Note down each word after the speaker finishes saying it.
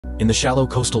In the shallow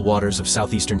coastal waters of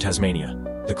southeastern Tasmania,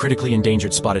 the critically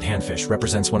endangered spotted handfish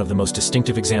represents one of the most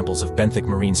distinctive examples of benthic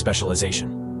marine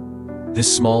specialization.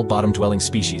 This small bottom-dwelling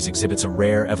species exhibits a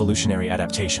rare evolutionary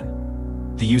adaptation: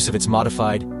 the use of its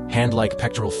modified, hand-like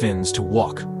pectoral fins to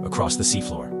walk across the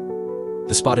seafloor.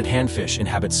 The spotted handfish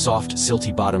inhabits soft,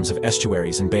 silty bottoms of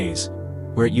estuaries and bays,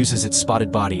 where it uses its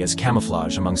spotted body as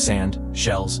camouflage among sand,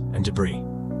 shells, and debris.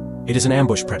 It is an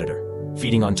ambush predator,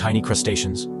 feeding on tiny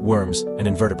crustaceans, worms, and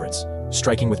invertebrates,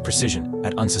 striking with precision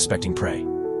at unsuspecting prey.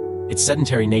 Its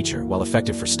sedentary nature, while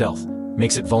effective for stealth,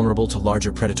 makes it vulnerable to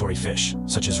larger predatory fish,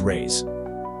 such as rays.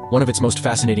 One of its most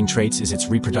fascinating traits is its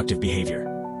reproductive behavior.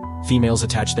 Females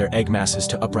attach their egg masses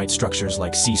to upright structures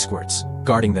like sea squirts,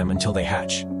 guarding them until they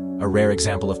hatch, a rare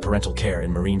example of parental care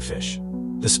in marine fish.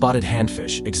 The spotted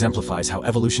handfish exemplifies how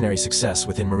evolutionary success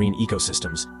within marine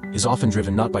ecosystems is often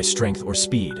driven not by strength or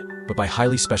speed, but by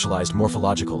highly specialized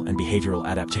morphological and behavioral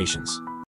adaptations.